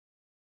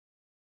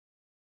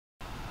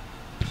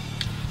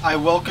I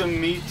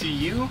welcome me to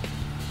you.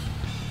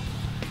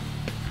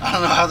 I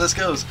don't know how this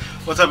goes.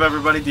 What's up,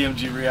 everybody?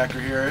 DMG Reactor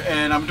here,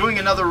 and I'm doing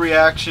another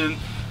reaction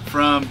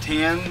from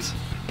Tanz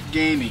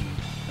Gaming.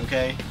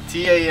 Okay,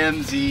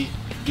 T-A-N-Z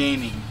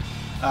Gaming.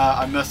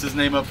 I messed his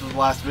name up in the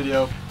last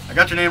video. I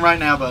got your name right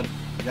now, bud.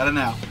 I got it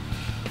now.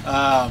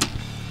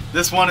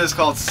 This one is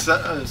called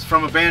is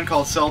from a band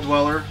called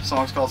Celldweller. The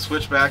song's called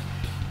Switchback.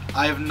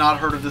 I have not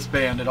heard of this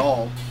band at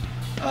all.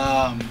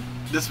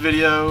 This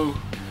video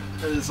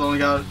has only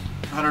got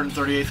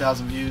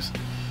 138,000 views.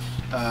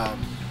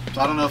 So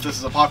I don't know if this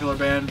is a popular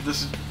band.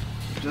 This is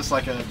just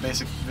like a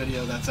basic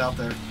video that's out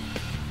there.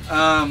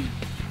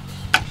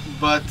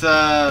 But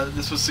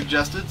this was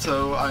suggested,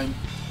 so I'm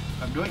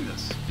doing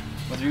this,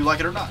 whether you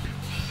like it or not.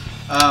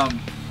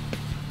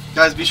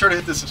 Guys, be sure to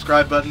hit the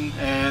subscribe button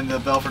and the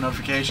bell for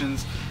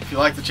notifications. If you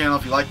like the channel,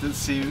 if you like to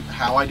see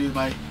how I do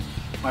my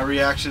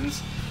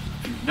reactions.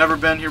 If you've never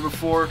been here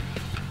before,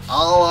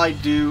 all I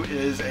do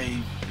is a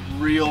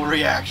real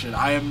reaction.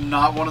 I am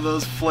not one of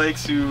those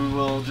flakes who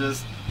will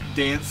just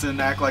dance and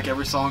act like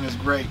every song is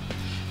great.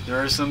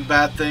 There are some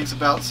bad things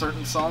about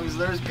certain songs,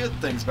 there's good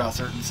things about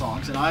certain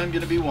songs, and I am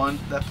going to be one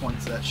that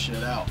points that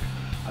shit out.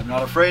 I'm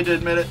not afraid to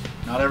admit it.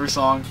 Not every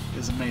song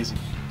is amazing.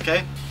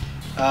 Okay?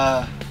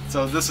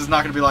 So this is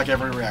not going to be like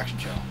every reaction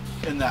channel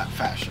in that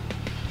fashion.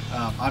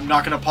 I'm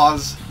not going to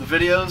pause the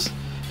videos.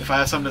 If I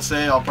have something to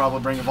say, I'll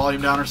probably bring the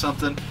volume down or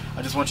something.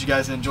 I just want you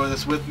guys to enjoy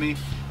this with me,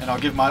 and I'll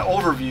give my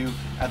overview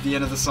at the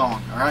end of the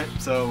song. Alright?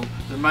 So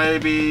there may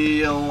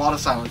be a lot of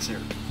silence here.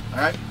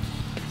 Alright?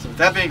 So with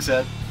that being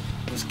said,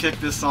 let's kick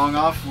this song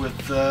off with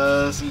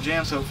some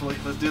jams, hopefully.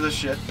 Let's do this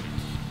shit.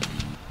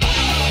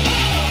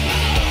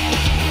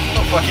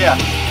 Oh, fuck yeah.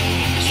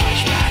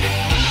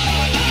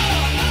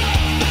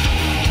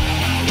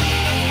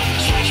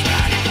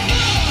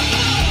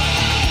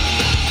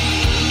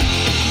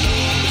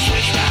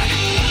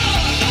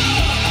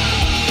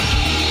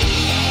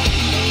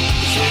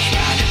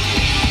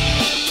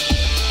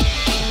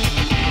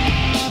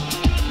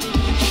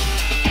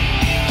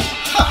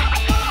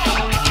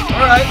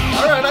 Alright,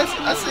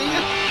 I see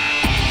you.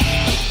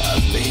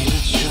 I've made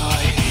a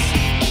choice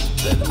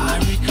that I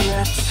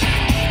regret.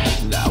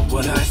 Now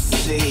what I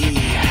see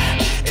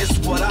is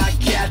what I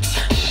get.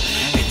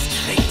 It's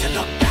too late to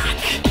look back.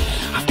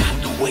 I've got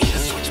no way to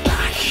switch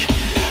back.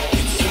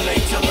 It's too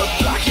late to look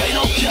back. Ain't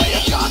okay,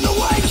 I've got no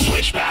way to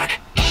switch back.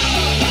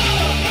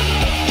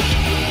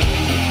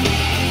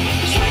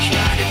 Switch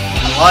back. I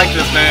like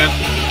this, man.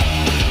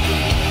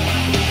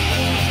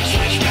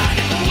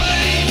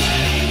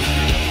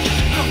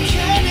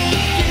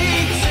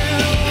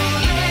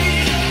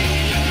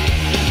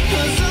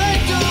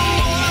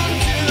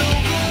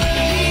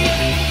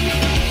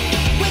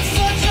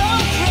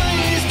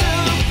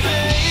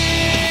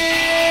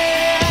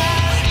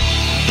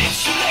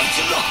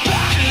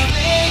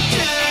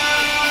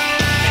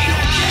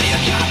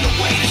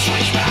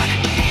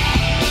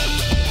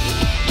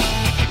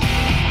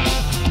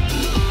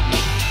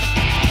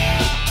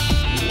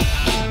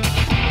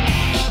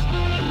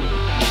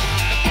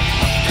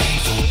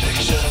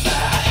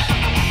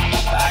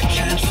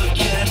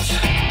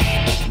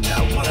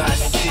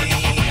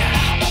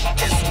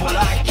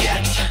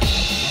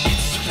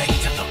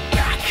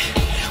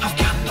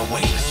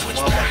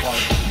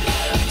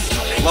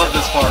 Love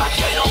this part.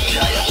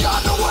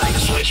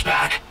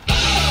 Switchback.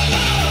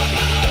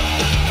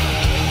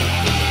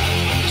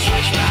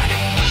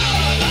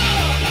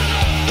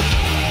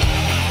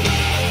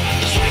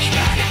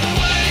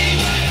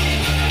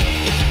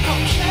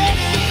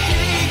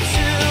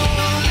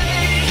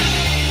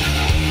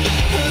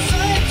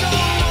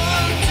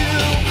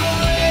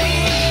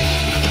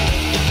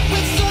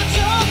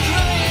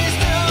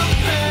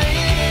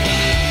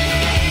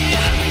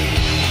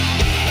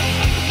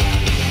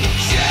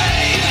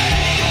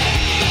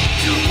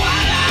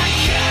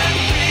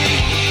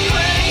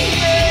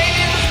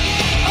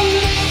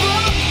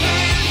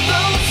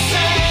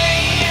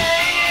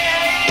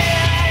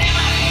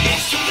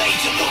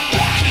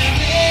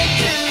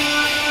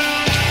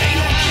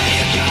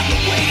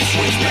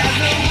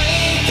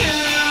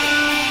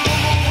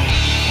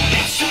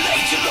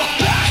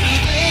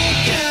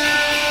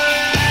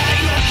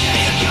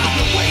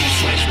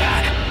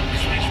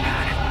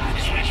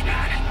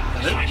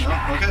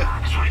 Okay.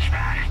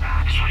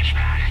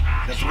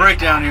 That's the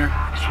breakdown here.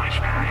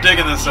 I'm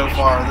digging this so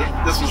far.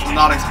 This was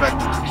not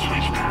expected.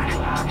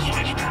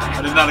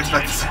 I did not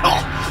expect this at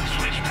all.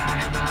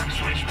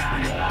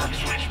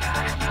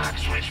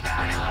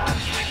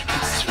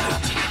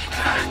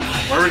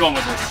 Where are we going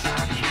with this?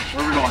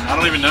 Where are we going? I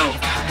don't even know.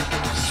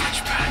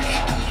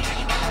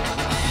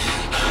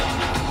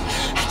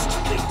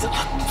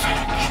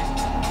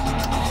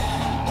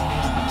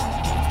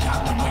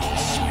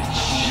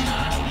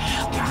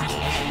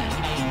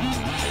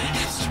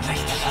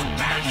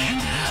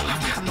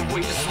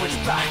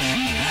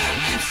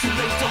 It's too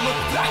late to look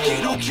back.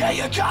 Ain't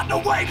okay, I got no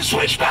way to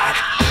switch back.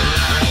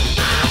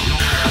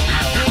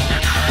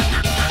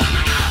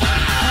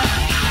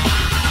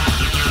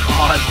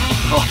 God, I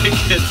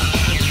like it.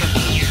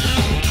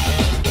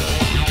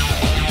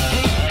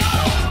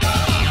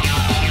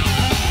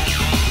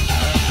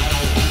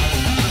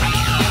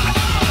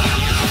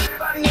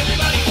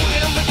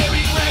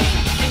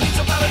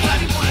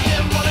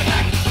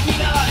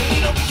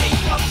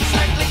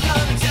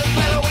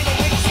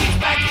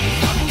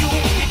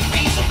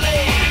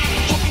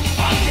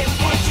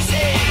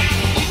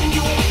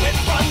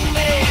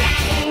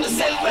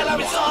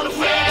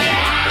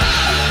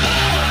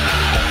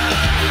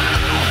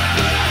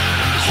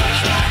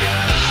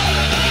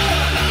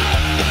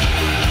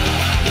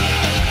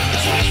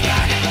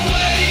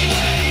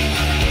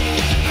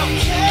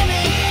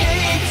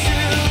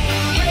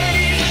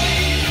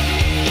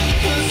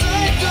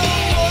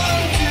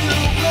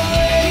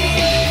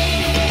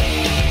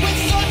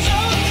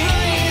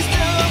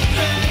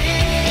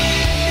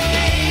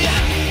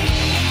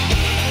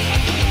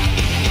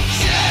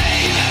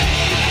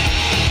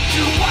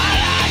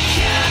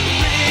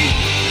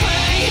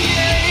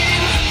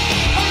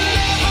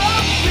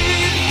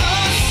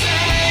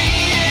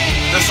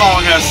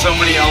 song has so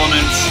many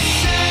elements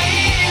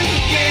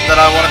that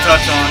I want to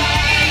touch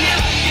on.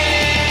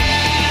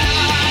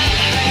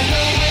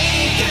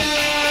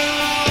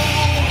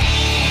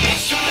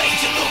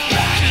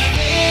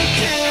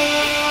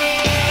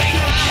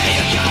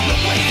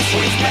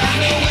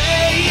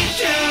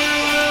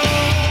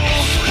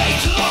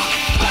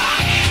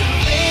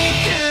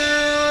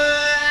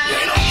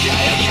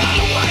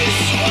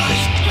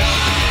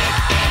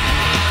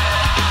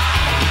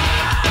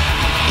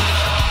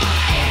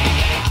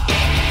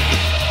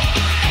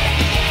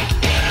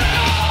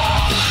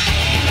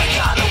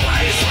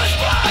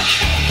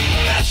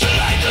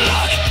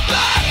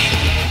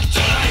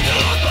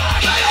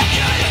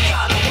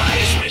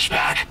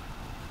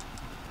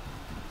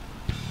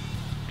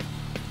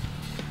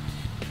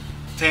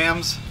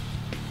 Tams,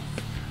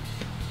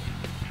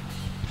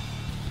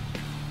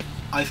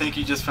 I think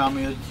you just found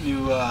me a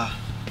new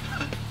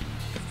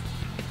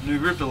new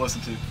group to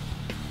listen to.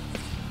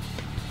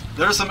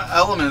 There's some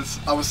elements,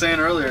 I was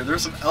saying earlier,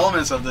 there's some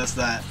elements of this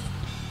that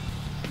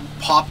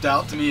popped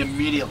out to me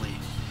immediately.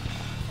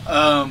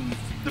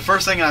 The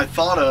first thing I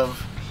thought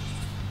of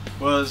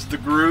was the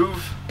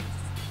groove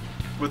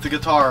with the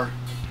guitar.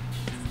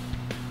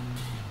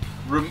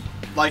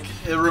 Like,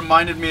 it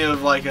reminded me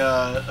of like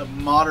a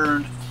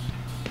modern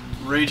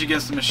Rage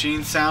Against the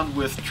Machine sound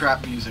with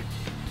trap music.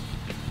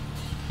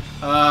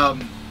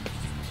 And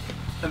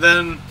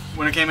then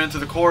when it came into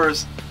the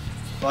chorus,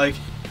 like,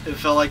 it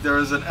felt like there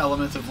was an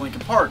element of Linkin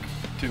Park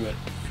to it.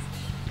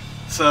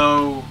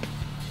 So,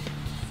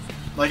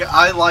 like,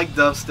 I like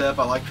dubstep,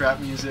 I like trap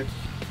music,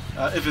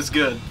 if it's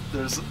good.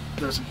 There's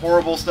some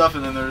horrible stuff,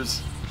 and then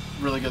there's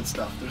really good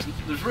stuff.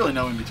 There's really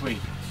no in between.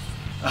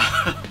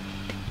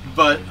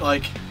 But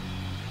like,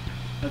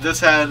 this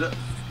had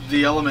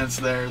the elements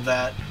there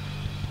that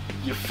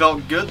you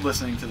felt good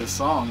listening to this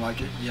song. Like,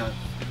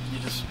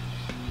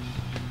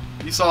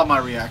 you saw my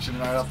reaction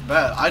right off the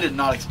bat. I did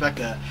not expect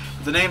that.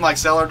 With a name like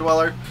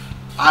Celldweller,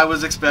 I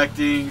was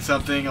expecting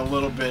something a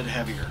little bit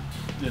heavier.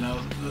 You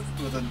know,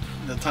 with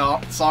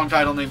the song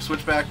title named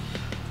Switchback,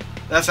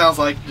 that sounds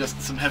like just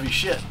some heavy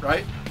shit,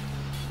 right?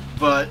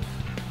 But,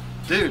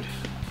 dude,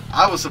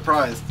 I was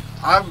surprised.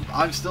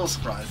 I'm still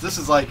surprised. This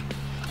is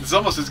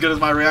almost as good as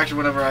my reaction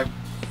whenever I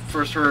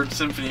first heard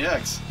Symphony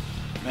X.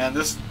 Man,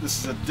 this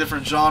is a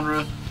different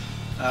genre.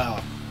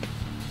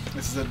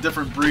 This is a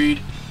different breed.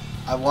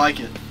 I like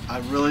it. I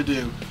really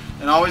do.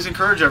 And I always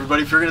encourage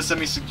everybody, if you're going to send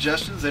me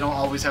suggestions, they don't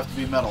always have to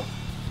be metal.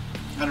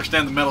 I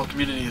understand the metal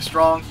community is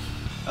strong.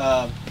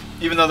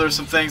 Even though there's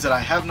some things that I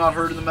have not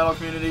heard in the metal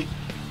community,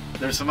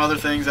 there's some other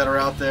things that are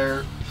out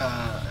there.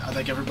 I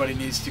think everybody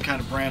needs to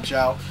kind of branch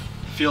out,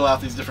 feel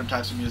out these different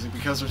types of music,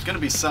 because there's going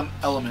to be some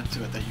element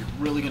to it that you're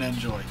really going to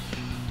enjoy.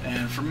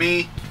 And for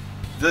me,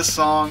 this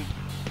song,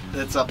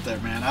 it's up there,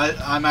 man.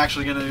 I'm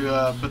actually going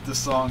to put this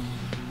song,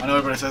 I know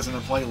everybody says in the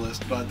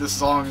playlist, but this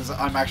song is,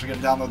 I'm actually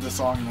going to download this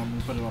song and I'm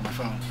going to put it on my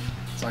phone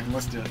so I can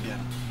listen to it again.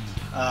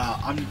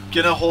 I'm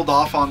going to hold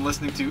off on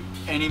listening to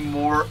any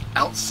more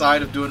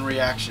outside of doing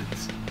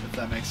reactions, if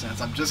that makes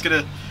sense. I'm just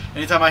going to,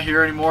 anytime I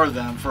hear any more of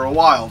them, for a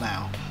while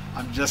now,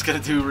 I'm just going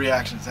to do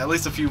reactions, at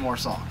least a few more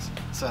songs.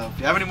 So if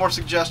you have any more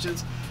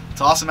suggestions,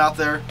 toss them out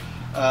there.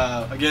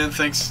 Again,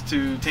 thanks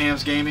to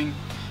Tams Gaming.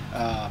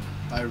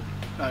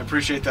 I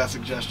appreciate that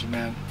suggestion,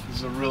 man. This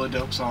is a really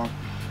dope song.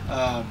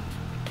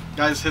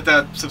 Guys, hit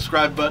that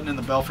subscribe button and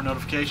the bell for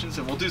notifications,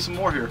 and we'll do some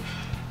more here.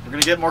 We're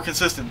going to get more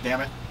consistent,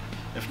 damn it.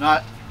 If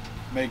not,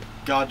 may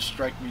God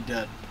strike me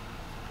dead.